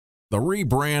The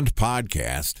Rebrand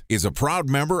Podcast is a proud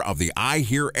member of the I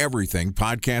Hear Everything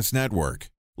Podcast Network.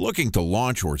 Looking to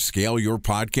launch or scale your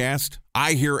podcast?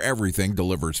 I Hear Everything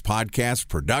delivers podcast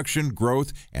production,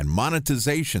 growth, and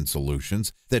monetization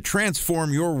solutions that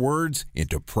transform your words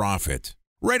into profit.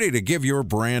 Ready to give your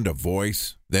brand a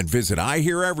voice? Then visit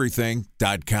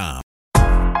iheareverything.com.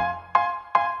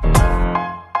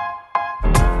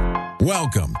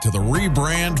 Welcome to the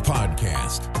Rebrand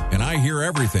Podcast, an I Hear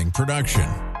Everything production.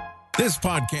 This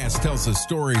podcast tells the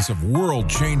stories of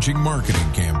world-changing marketing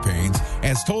campaigns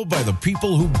as told by the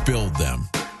people who build them.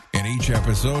 In each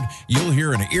episode, you'll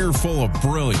hear an earful of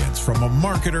brilliance from a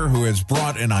marketer who has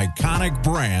brought an iconic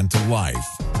brand to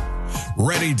life.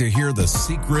 Ready to hear the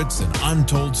secrets and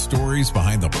untold stories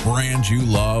behind the brand you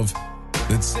love?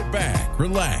 Then sit back,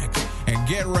 relax, and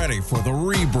get ready for the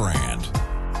rebrand.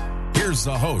 Here's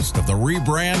the host of the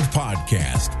Rebrand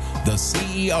Podcast, the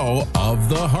CEO of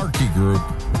the Harkey Group,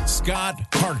 Scott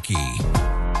Harkey.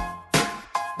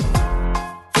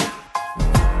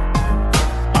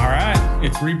 All right,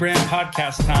 it's Rebrand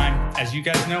Podcast time. As you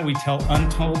guys know, we tell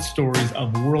untold stories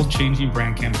of world-changing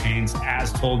brand campaigns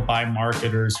as told by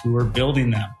marketers who are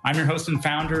building them. I'm your host and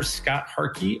founder, Scott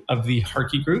Harkey of the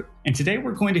Harkey Group. And today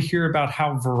we're going to hear about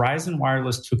how Verizon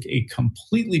Wireless took a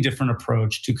completely different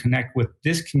approach to connect with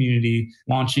this community,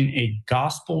 launching a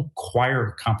gospel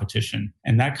choir competition.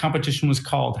 And that competition was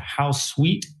called How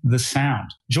Sweet the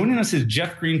Sound. Joining us is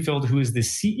Jeff Greenfield, who is the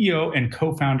CEO and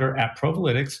co-founder at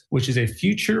Provalytics, which is a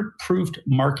future-proofed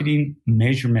marketing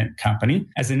measurement company.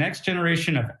 As the next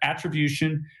generation of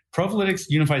attribution, Provalytics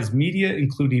unifies media,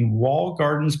 including walled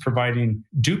gardens, providing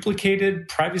duplicated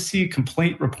privacy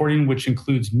complaint reporting, which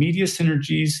includes media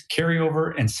synergies,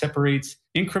 carryover, and separates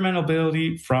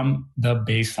incrementability from the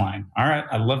baseline. All right,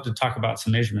 I'd love to talk about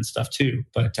some measurement stuff too,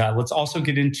 but let's also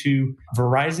get into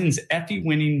Verizon's Effie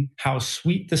winning How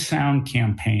Sweet the Sound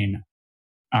campaign.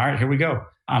 All right, here we go.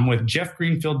 I'm with Jeff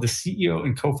Greenfield, the CEO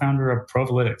and co-founder of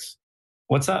Provalytics.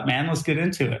 What's up, man? Let's get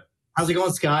into it. How's it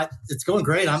going, Scott? It's going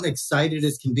great. I'm excited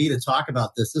as can be to talk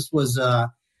about this. This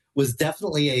was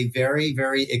definitely a very,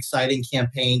 very exciting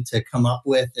campaign to come up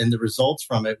with, and the results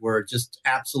from it were just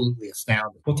absolutely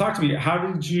astounding. Well, talk to me. How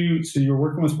did you, so you're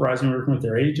working with Verizon, you're working with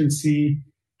their agency.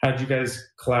 How did you guys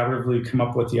collaboratively come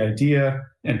up with the idea?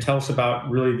 And tell us about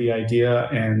really the idea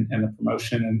and the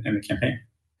promotion and the campaign.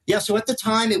 Yeah, so at the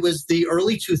time, it was the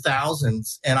early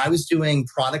 2000s, and I was doing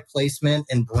product placement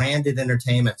and branded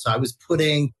entertainment. So I was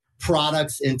putting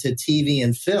products into TV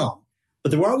and film. But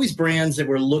there were always brands that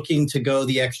were looking to go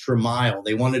the extra mile.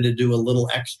 They wanted to do a little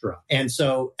extra. And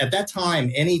so at that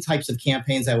time, any types of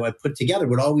campaigns I would put together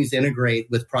would always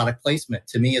integrate with product placement.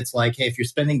 To me, it's like, hey, if you're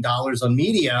spending dollars on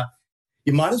media,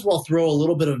 you might as well throw a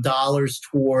little bit of dollars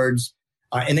towards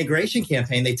integration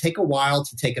campaign. They take a while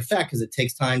to take effect because it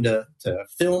takes time to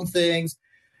film things.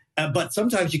 But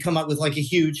sometimes you come up with like a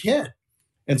huge hit.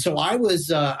 And so I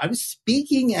was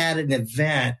speaking at an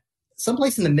event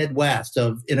someplace in the Midwest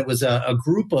and it was a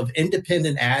group of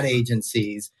independent ad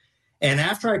agencies. And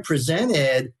after I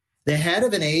presented, the head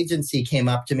of an agency came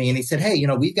up to me and he said, hey,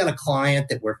 we've got a client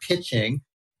that we're pitching.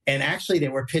 And actually they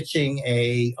were pitching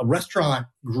a restaurant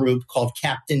group called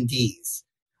Captain D's,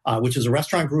 which is a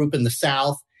restaurant group in the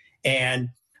South. And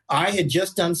I had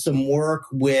just done some work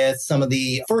with some of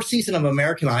the first season of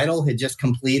American Idol had just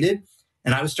completed.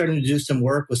 And I was starting to do some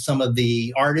work with some of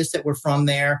the artists that were from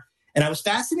there. And I was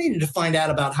fascinated to find out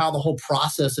about how the whole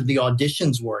process of the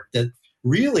auditions worked, that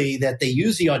they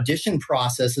use the audition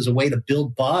process as a way to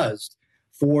build buzz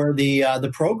for the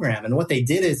program. And what they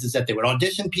did is that they would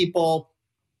audition people.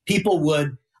 People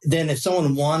would then, if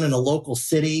someone won in a local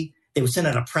city, they would send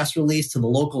out a press release to the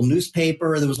local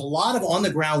newspaper. There was a lot of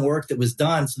on-the-ground work that was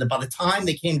done so that by the time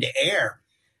they came to air,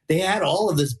 they had all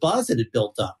of this buzz that had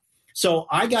built up. So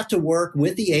I got to work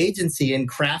with the agency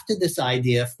and crafted this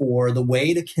idea for the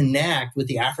way to connect with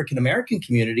the African-American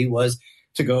community was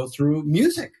to go through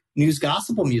music, news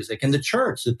gospel music, and the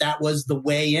church, that was the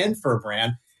way in for a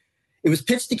brand. It was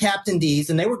pitched to Captain D's,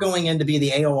 and they were going in to be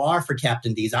the AOR for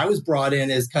Captain D's. I was brought in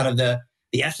as kind of the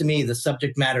SME, the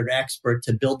subject matter expert,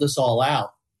 to build this all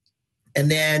out.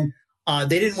 And then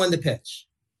they didn't win the pitch.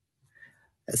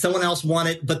 Someone else won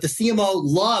it, but the CMO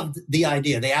loved the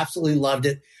idea. They absolutely loved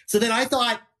it. So then I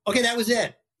thought, okay, that was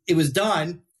it. It was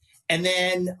done. And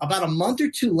then about a month or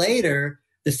two later,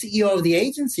 the CEO of the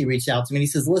agency reached out to me and he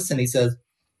says, listen,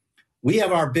 we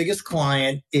have our biggest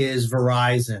client is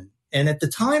Verizon. And at the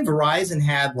time, Verizon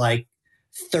had like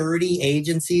 30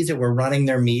 agencies that were running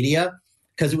their media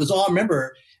because it was all,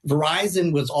 remember,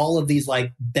 Verizon was all of these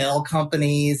like Bell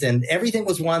companies and everything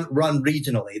was run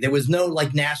regionally. There was no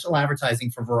like national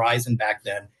advertising for Verizon back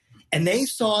then. And they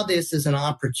saw this as an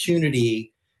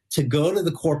opportunity to go to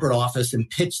the corporate office and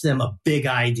pitch them a big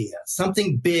idea,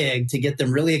 something big to get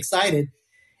them really excited.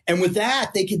 And with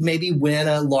that, they could maybe win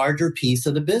a larger piece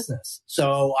of the business.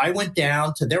 So I went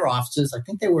down to their offices. I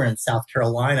think they were in South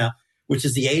Carolina, which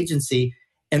is the agency.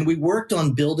 And we worked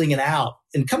on building it out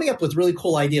and coming up with really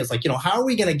cool ideas like, how are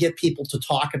we going to get people to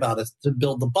talk about us to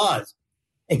build the buzz?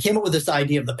 And came up with this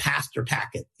idea of the pastor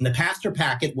packet. And the pastor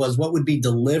packet was what would be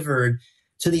delivered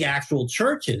to the actual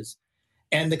churches.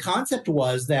 And the concept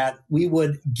was that we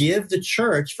would give the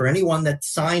church, for anyone that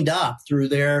signed up through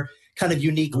their kind of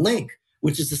unique link,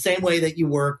 which is the same way that you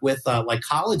work with like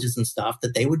colleges and stuff,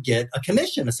 that they would get a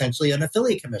commission, essentially an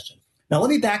affiliate commission. Now, let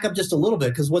me back up just a little bit,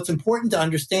 because what's important to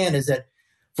understand is that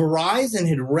Verizon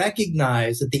had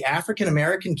recognized that the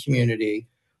African-American community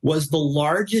was the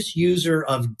largest user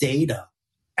of data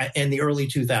in the early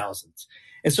 2000s.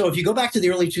 And so if you go back to the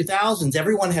early 2000s,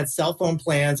 everyone had cell phone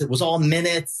plans. It was all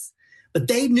minutes, but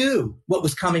they knew what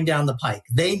was coming down the pike.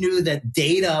 They knew that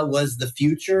data was the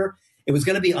future. It was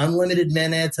going to be unlimited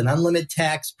minutes and unlimited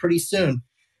text pretty soon.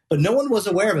 But no one was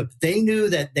aware of it. They knew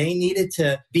that they needed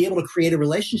to be able to create a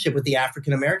relationship with the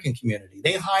African-American community.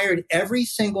 They hired every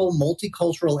single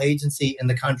multicultural agency in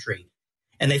the country.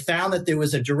 And they found that there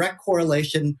was a direct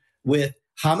correlation with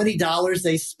how many dollars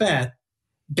they spent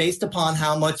based upon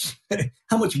how much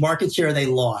market share they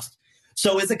lost.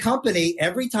 So as a company,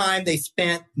 every time they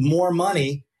spent more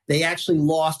money, they actually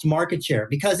lost market share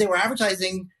because they were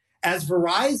advertising as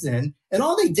Verizon. And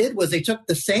all they did was they took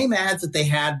the same ads that they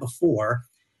had before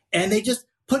and they just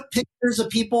put pictures of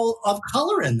people of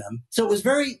color in them. So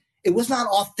it was not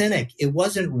authentic. It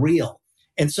wasn't real.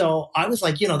 And so I was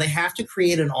like, they have to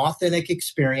create an authentic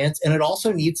experience, and it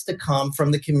also needs to come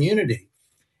from the community.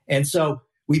 And so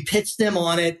we pitched them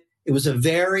on it. It was a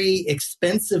very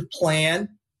expensive plan.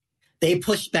 They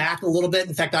pushed back a little bit.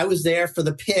 In fact, I was there for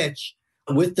the pitch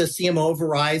with the CMO of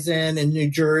Verizon in New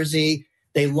Jersey.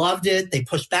 They loved it. They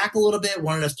pushed back a little bit,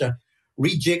 wanted us to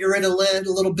rejigger it a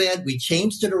little bit. We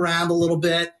changed it around a little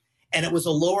bit, and it was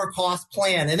a lower cost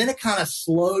plan. And then it kind of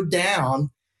slowed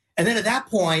down. And then at that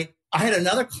point, I had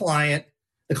another client,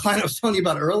 the client I was telling you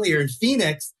about earlier in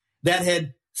Phoenix, that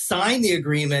had signed the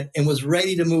agreement and was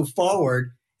ready to move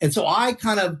forward. And so I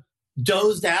kind of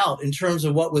dozed out in terms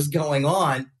of what was going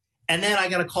on. And then I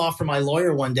got a call from my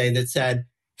lawyer one day that said,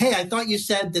 "Hey, I thought you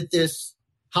said that this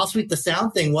How Sweet the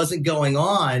Sound thing wasn't going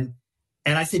on."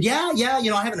 And I said, yeah,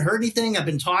 I haven't heard anything. I've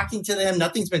been talking to them.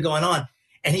 Nothing's been going on.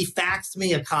 And he faxed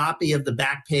me a copy of the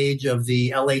back page of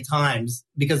the LA Times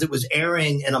because it was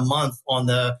airing in a month on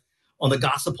the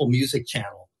Gospel Music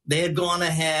channel. They had gone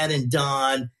ahead and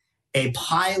done a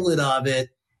pilot of it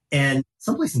and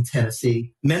someplace in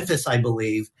Tennessee, Memphis, I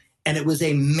believe. And it was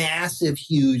a massive,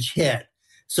 huge hit.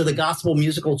 So the Gospel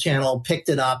Musical channel picked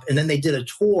it up, and then they did a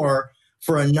tour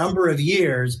for a number of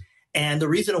years. And the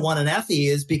reason it won an Effie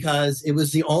is because it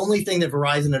was the only thing that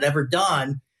Verizon had ever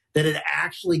done that had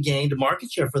actually gained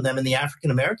market share for them in the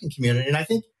African-American community. And I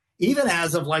think even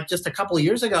as of like just a couple of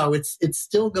years ago, it's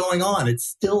still going on. It's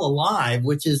still alive,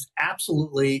 which is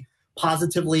absolutely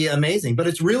positively amazing. But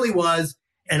it really was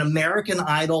an American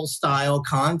Idol style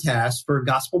contest for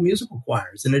gospel musical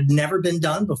choirs. And it had never been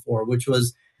done before, which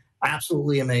was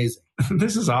absolutely amazing.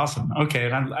 This is awesome.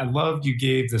 Okay. And I loved you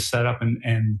gave the setup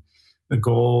and the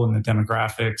goal and the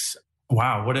demographics.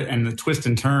 Wow. And the twists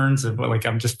and turns of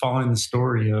I'm just following the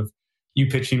story of you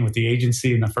pitching with the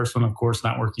agency, and the first one, of course,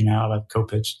 not working out. I've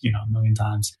co-pitched, a million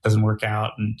times, doesn't work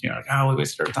out. And, we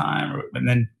wasted our time. And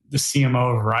then the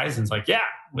CMO of Verizon's like, yeah,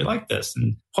 we like this.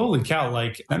 And holy cow,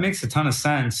 that makes a ton of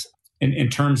sense in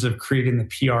terms of creating the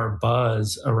PR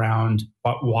buzz around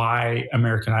why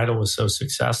American Idol was so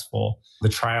successful. The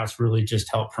tryouts really just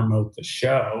helped promote the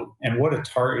show, and what a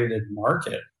targeted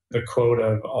market. The quote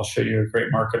of, "I'll show you a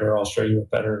great marketer, I'll show you a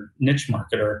better niche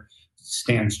marketer,"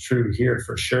 stands true here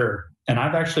for sure. And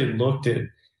I've actually looked at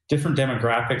different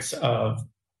demographics of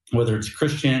whether it's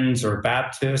Christians or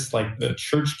Baptists, like the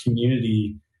church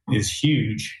community is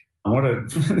huge.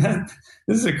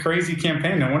 This is a crazy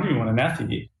campaign. No wonder you won an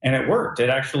Effie. And it worked. It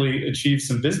actually achieved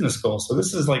some business goals. So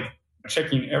this is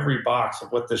checking every box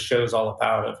of what this show is all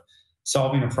about, of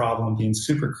solving a problem, being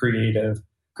super creative,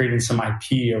 creating some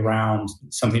IP around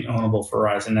something ownable for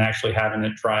Verizon, and actually having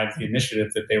it drive the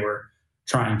initiative that they were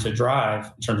trying to drive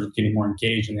in terms of getting more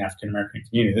engaged in the African-American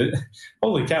community.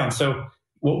 Holy cow. And so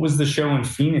what was the show in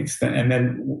Phoenix then? And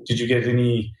then did you get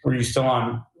were you still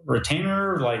on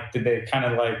retainer? Did they kind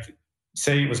of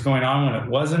say it was going on when it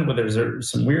wasn't? But there's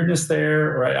some weirdness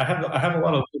there? Right? I have a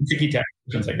lot of ticky-tack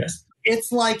questions, I guess.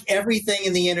 It's like everything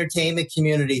in the entertainment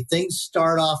community. Things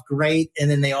start off great,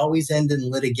 and then they always end in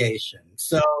litigation.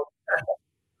 So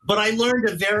But I learned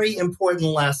a very important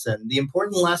lesson. The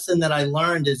important lesson that I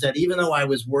learned is that even though I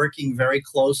was working very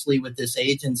closely with this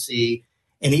agency,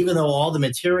 and even though all the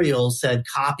materials said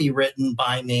copy written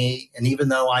by me, and even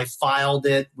though I filed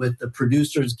it with the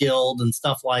Producers Guild and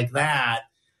stuff like that,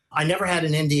 I never had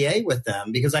an NDA with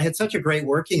them because I had such a great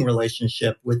working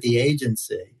relationship with the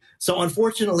agency. So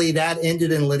unfortunately, that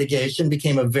ended in litigation,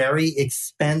 became a very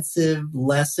expensive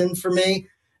lesson for me.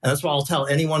 And that's why I'll tell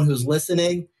anyone who's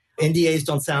listening, NDAs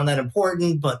don't sound that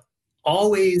important, but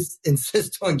always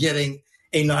insist on getting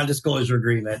a non-disclosure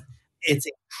agreement. It's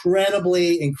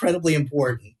incredibly, incredibly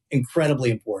important.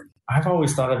 Incredibly important. I've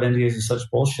always thought of NDAs as such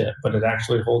bullshit, but it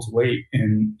actually holds weight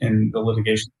in the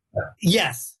litigation.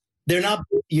 Yes, they're not.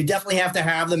 You definitely have to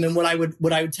have them. And what I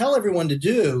would tell everyone to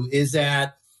do is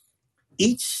that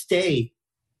each state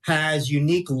has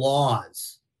unique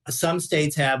laws. Some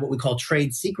states have what we call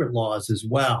trade secret laws as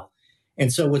well.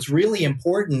 And so what's really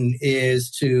important is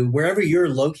to, wherever you're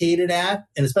located at,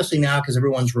 and especially now because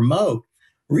everyone's remote,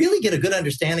 really get a good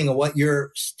understanding of what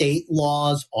your state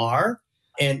laws are,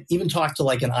 and even talk to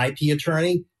like an IP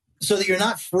attorney so that you're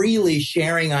not freely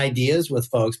sharing ideas with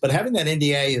folks. But having that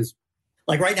NDA is,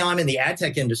 like right now I'm in the ad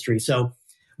tech industry, so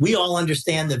we all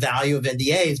understand the value of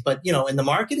NDAs. But, in the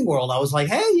marketing world, I was like,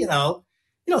 hey,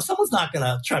 someone's not going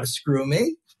to try to screw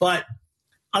me. But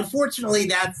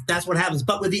unfortunately, that's what happens.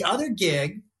 But with the other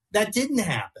gig, that didn't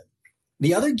happen.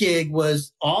 The other gig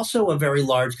was also a very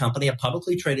large company, a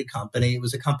publicly traded company. It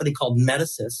was a company called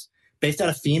Medisys, based out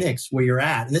of Phoenix, where you're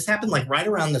at. And this happened like right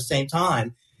around the same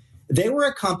time. They were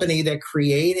a company that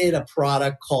created a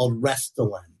product called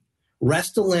Restylane.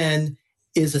 Restylane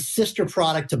is a sister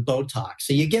product to Botox.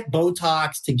 So you get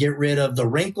Botox to get rid of the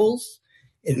wrinkles.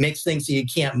 It makes things so you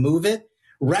can't move it.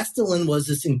 Restylane was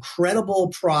this incredible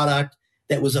product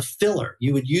that was a filler.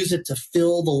 You would use it to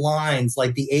fill the lines,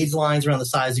 like the age lines around the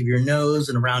size of your nose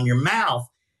and around your mouth.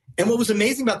 And what was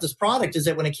amazing about this product is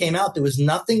that when it came out, there was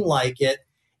nothing like it.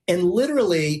 And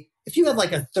literally, if you had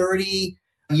like a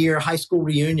 30-year high school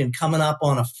reunion coming up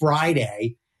on a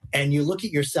Friday, and you look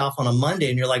at yourself on a Monday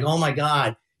and you're like, oh my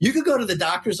God, you could go to the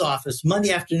doctor's office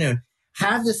Monday afternoon,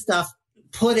 have this stuff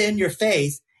put in your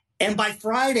face, and by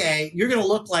Friday, you're going to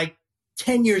look like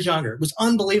 10 years younger. It was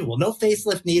unbelievable. No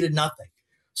facelift needed, nothing.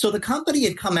 So the company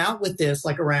had come out with this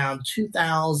like around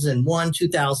 2001,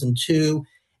 2002,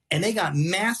 and they got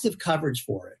massive coverage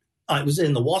for it. It was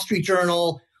in the Wall Street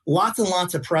Journal, lots and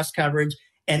lots of press coverage,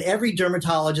 and every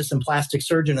dermatologist and plastic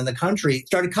surgeon in the country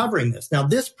started covering this. Now,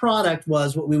 this product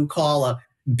was what we would call a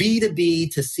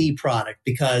B2B to C product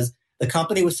because the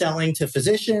company was selling to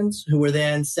physicians who were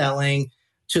then selling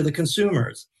to the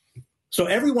consumers. So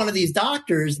every one of these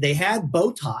doctors, they had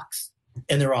Botox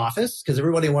in their office because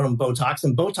everybody wanted Botox.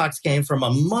 And Botox came from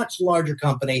a much larger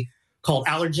company called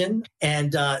Allergan.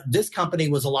 And this company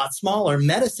was a lot smaller.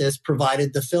 Medisys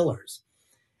provided the fillers.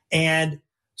 And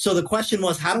so the question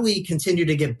was, how do we continue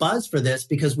to get buzz for this?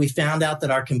 Because we found out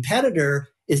that our competitor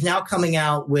is now coming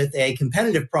out with a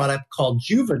competitive product called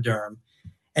Juvederm.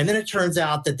 And then it turns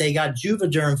out that they got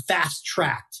Juvederm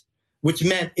fast-tracked, which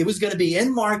meant it was going to be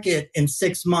in market in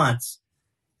 6 months.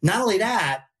 Not only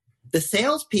that, the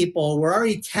salespeople were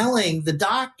already telling the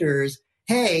doctors,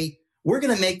 hey, we're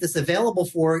going to make this available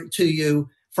to you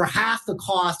for half the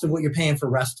cost of what you're paying for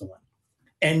Restylane.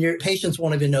 And your patients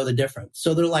won't even know the difference.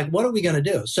 So they're like, what are we going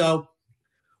to do? So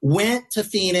went to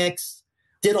Phoenix,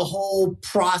 did a whole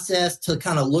process to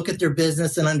kind of look at their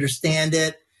business and understand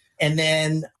it. And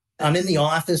then I'm in the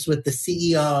office with the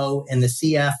CEO and the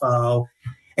CFO.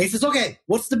 And he says, okay,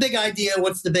 what's the big idea?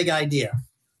 What's the big idea?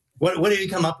 What did you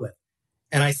come up with?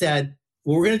 And I said,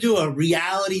 well, we're going to do a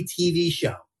reality TV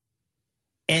show.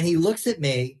 And he looks at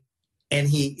me and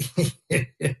he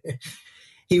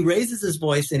raises his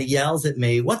voice and he yells at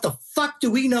me, what the fuck do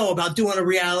we know about doing a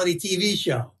reality TV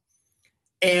show?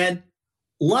 And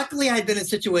luckily, I'd been in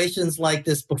situations like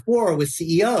this before with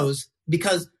CEOs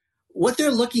because what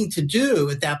they're looking to do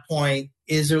at that point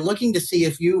is they're looking to see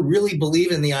if you really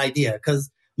believe in the idea. Because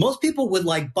most people would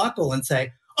like buckle and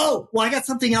say, oh, well, I got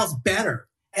something else better.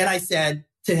 And I said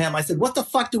to him, I said, what the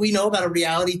fuck do we know about a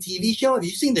reality TV show? Have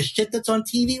you seen the shit that's on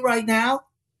TV right now?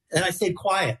 And I stayed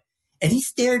quiet. And he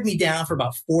stared me down for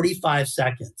about 45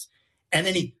 seconds. And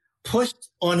then he pushed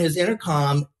on his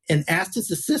intercom and asked his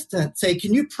assistant, say,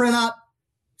 can you print up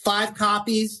 5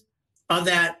 copies of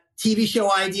that TV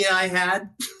show idea I had?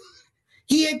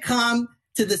 He had come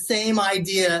to the same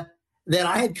idea that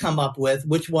I had come up with,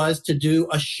 which was to do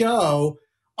a show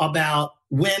about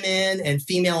women and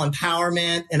female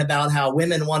empowerment and about how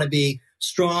women want to be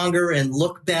stronger and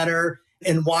look better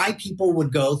and why people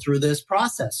would go through this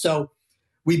process. So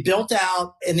we built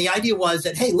out, and the idea was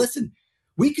that, hey, listen,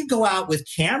 we could go out with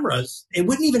cameras. It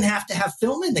wouldn't even have to have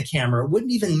film in the camera. It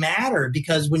wouldn't even matter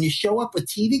because when you show up with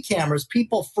TV cameras,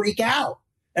 people freak out.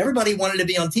 Everybody wanted to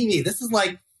be on TV. This is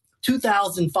like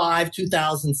 2005,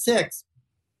 2006.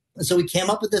 And so we came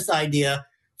up with this idea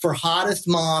for Hottest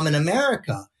Mom in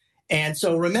America. And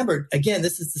so remember, again,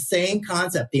 this is the same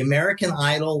concept, the American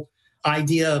Idol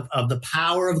idea of the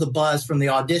power of the buzz from the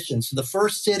audition. So the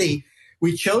first city,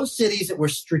 we chose cities that were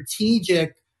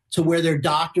strategic to where their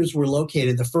doctors were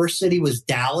located. The first city was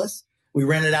Dallas. We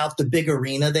rented out the big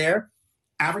arena there,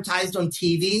 advertised on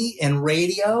TV and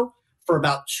radio for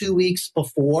about 2 weeks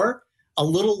before, a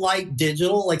little like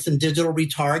digital, like some digital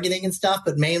retargeting and stuff,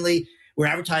 but mainly we're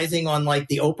advertising on like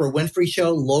the Oprah Winfrey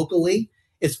Show locally.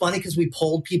 It's funny because we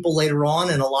polled people later on,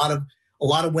 and a lot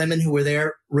of women who were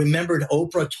there remembered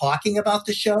Oprah talking about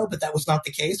the show, but that was not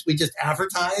the case. We just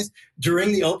advertised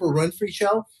during the Oprah Winfrey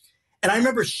Show. And I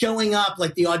remember showing up,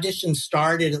 like the audition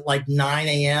started at like 9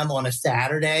 a.m. on a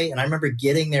Saturday. And I remember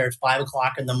getting there at 5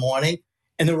 o'clock in the morning,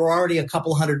 and there were already a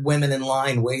couple hundred women in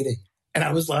line waiting. And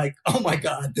I was like, oh my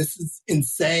God, this is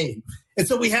insane. And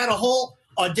so we had a whole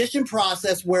audition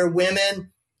process where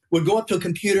women would go up to a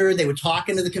computer, they would talk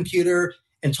into the computer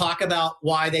and talk about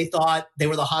why they thought they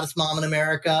were the hottest mom in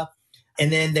America.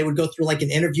 And then they would go through like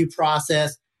an interview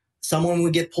process. Someone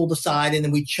would get pulled aside, and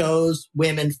then we chose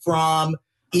women from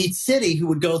each city who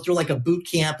would go through like a boot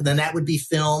camp, and then that would be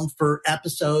filmed for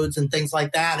episodes and things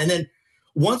like that. And then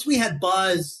once we had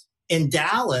buzz in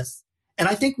Dallas, and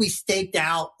I think we staked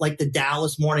out like the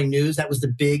Dallas Morning News, that was the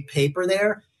big paper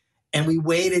there. And we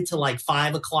waited till like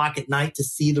 5 o'clock at night to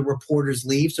see the reporters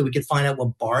leave so we could find out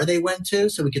what bar they went to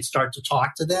so we could start to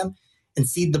talk to them and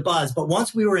seed the buzz. But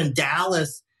once we were in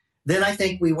Dallas, then I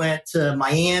think we went to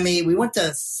Miami. We went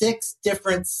to 6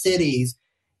 different cities.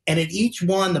 And at each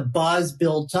one, the buzz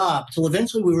built up till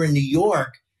eventually we were in New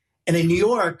York. And in New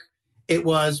York,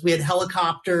 we had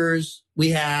helicopters, we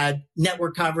had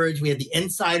network coverage, we had the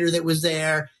Insider that was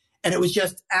there. And it was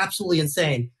just absolutely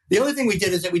insane. The only thing we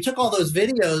did is that we took all those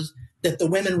videos that the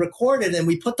women recorded and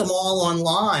we put them all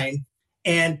online,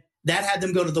 and that had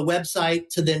them go to the website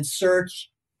to then search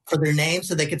for their name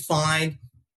so they could find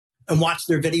and watch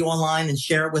their video online and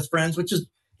share it with friends, which is,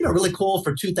 really cool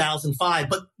for 2005.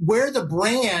 But where the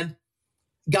brand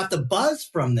got the buzz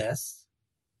from this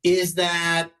is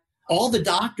that all the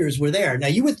doctors were there. Now,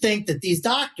 you would think that these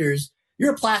doctors,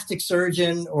 you're a plastic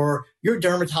surgeon or you're a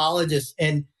dermatologist,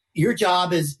 and your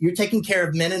job is you're taking care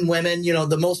of men and women.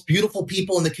 The most beautiful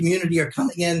people in the community are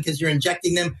coming in because you're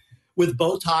injecting them with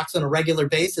Botox on a regular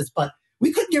basis. But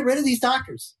we couldn't get rid of these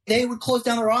doctors. They would close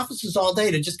down their offices all day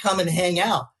to just come and hang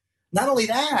out. Not only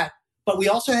that, but we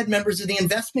also had members of the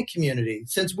investment community.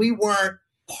 Since we weren't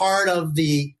part of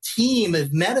the team of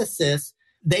Medicis,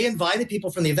 they invited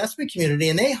people from the investment community,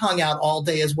 and they hung out all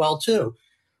day as well, too.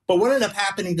 But what ended up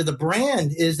happening to the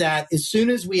brand is that as soon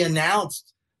as we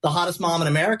announced the hottest mom in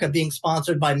America being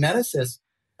sponsored by Medicis,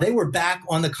 they were back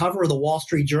on the cover of the Wall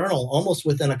Street Journal almost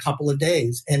within a couple of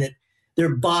days. And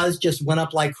their buzz just went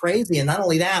up like crazy. And not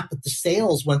only that, but the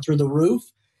sales went through the roof.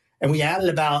 And we added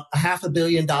about $500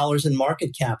 million in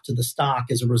market cap to the stock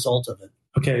as a result of it.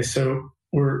 Okay, so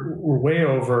we're way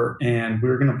over, and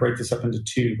we're going to break this up into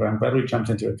 2, but I'm glad we jumped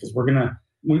into it because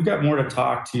we've got more to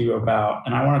talk to you about,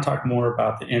 and I want to talk more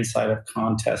about the inside of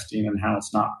contesting and how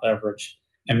it's not leveraged.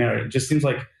 And it just seems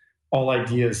like all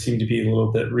ideas seem to be a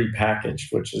little bit repackaged,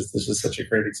 this is such a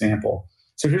great example.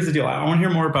 So here's the deal. I want to hear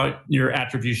more about your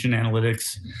attribution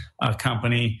analytics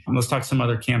company. Let's talk some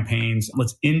other campaigns.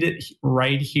 Let's end it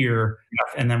right here.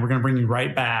 And then we're going to bring you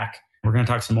right back. We're going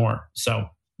to talk some more. So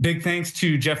big thanks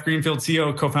to Jeff Greenfield,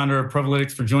 CEO, co-founder of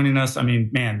Provalytics, for joining us. I mean,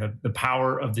 man, the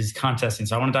power of these contesting.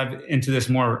 So I want to dive into this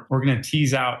more. We're going to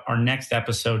tease out our next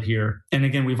episode here. And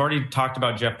again, we've already talked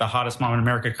about, Jeff, the hottest mom in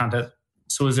America contest.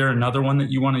 So is there another one that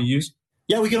you want to use?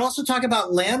 Yeah, we can also talk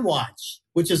about Landwatch,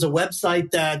 which is a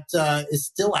website that is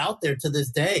still out there to this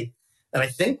day, that I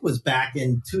think was back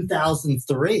in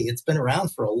 2003. It's been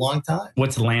around for a long time.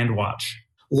 What's Landwatch?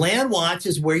 Landwatch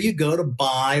is where you go to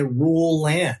buy rural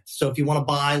land. So if you want to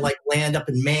buy like land up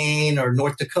in Maine or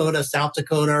North Dakota, South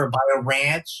Dakota, or buy a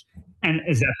ranch. And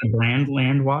is that the brand,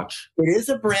 Landwatch? It is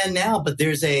a brand now, but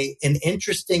there's an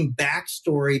interesting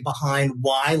backstory behind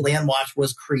why Landwatch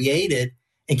was created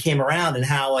and came around, and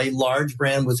how a large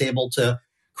brand was able to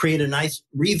create a nice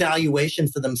revaluation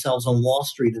for themselves on Wall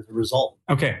Street as a result.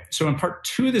 Okay, so in part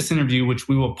 2 of this interview, which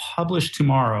we will publish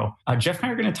tomorrow, Jeff and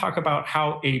I are going to talk about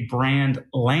how a brand,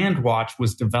 Landwatch,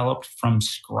 was developed from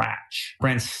scratch. The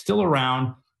brand's still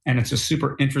around. And it's a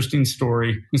super interesting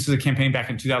story. This is a campaign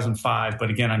back in 2005. But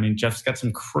again, I mean, Jeff's got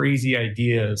some crazy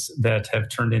ideas that have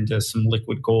turned into some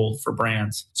liquid gold for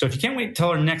brands. So if you can't wait till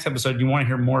our next episode, you want to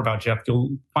hear more about Jeff,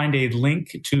 you'll find a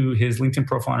link to his LinkedIn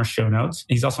profile in our show notes.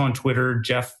 He's also on Twitter,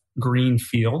 Jeff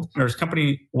Greenfield. His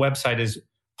company website is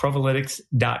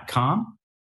Provalytics.com.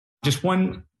 Just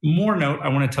one more note I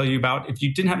want to tell you about. If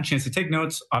you didn't have a chance to take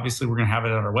notes, obviously we're going to have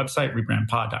it on our website,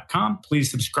 rebrandpod.com. Please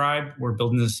subscribe. We're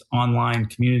building this online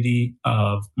community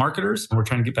of marketers, and we're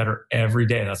trying to get better every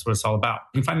day. That's what it's all about.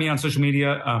 You can find me on social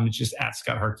media. It's just at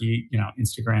Scott Harkey,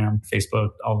 Instagram, Facebook,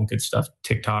 all the good stuff,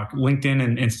 TikTok, LinkedIn,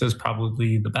 and Insta is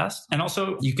probably the best. And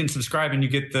also you can subscribe and you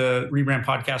get the Rebrand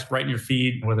podcast right in your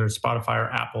feed, whether it's Spotify or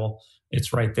Apple.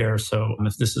 It's right there. So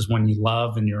if this is one you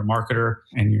love and you're a marketer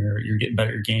and you're getting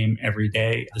better at your game every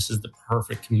day, this is the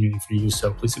perfect community for you.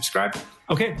 So please subscribe.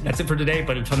 Okay, that's it for today.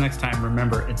 But until next time,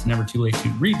 remember, it's never too late to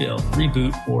rebuild,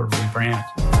 reboot, or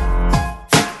rebrand.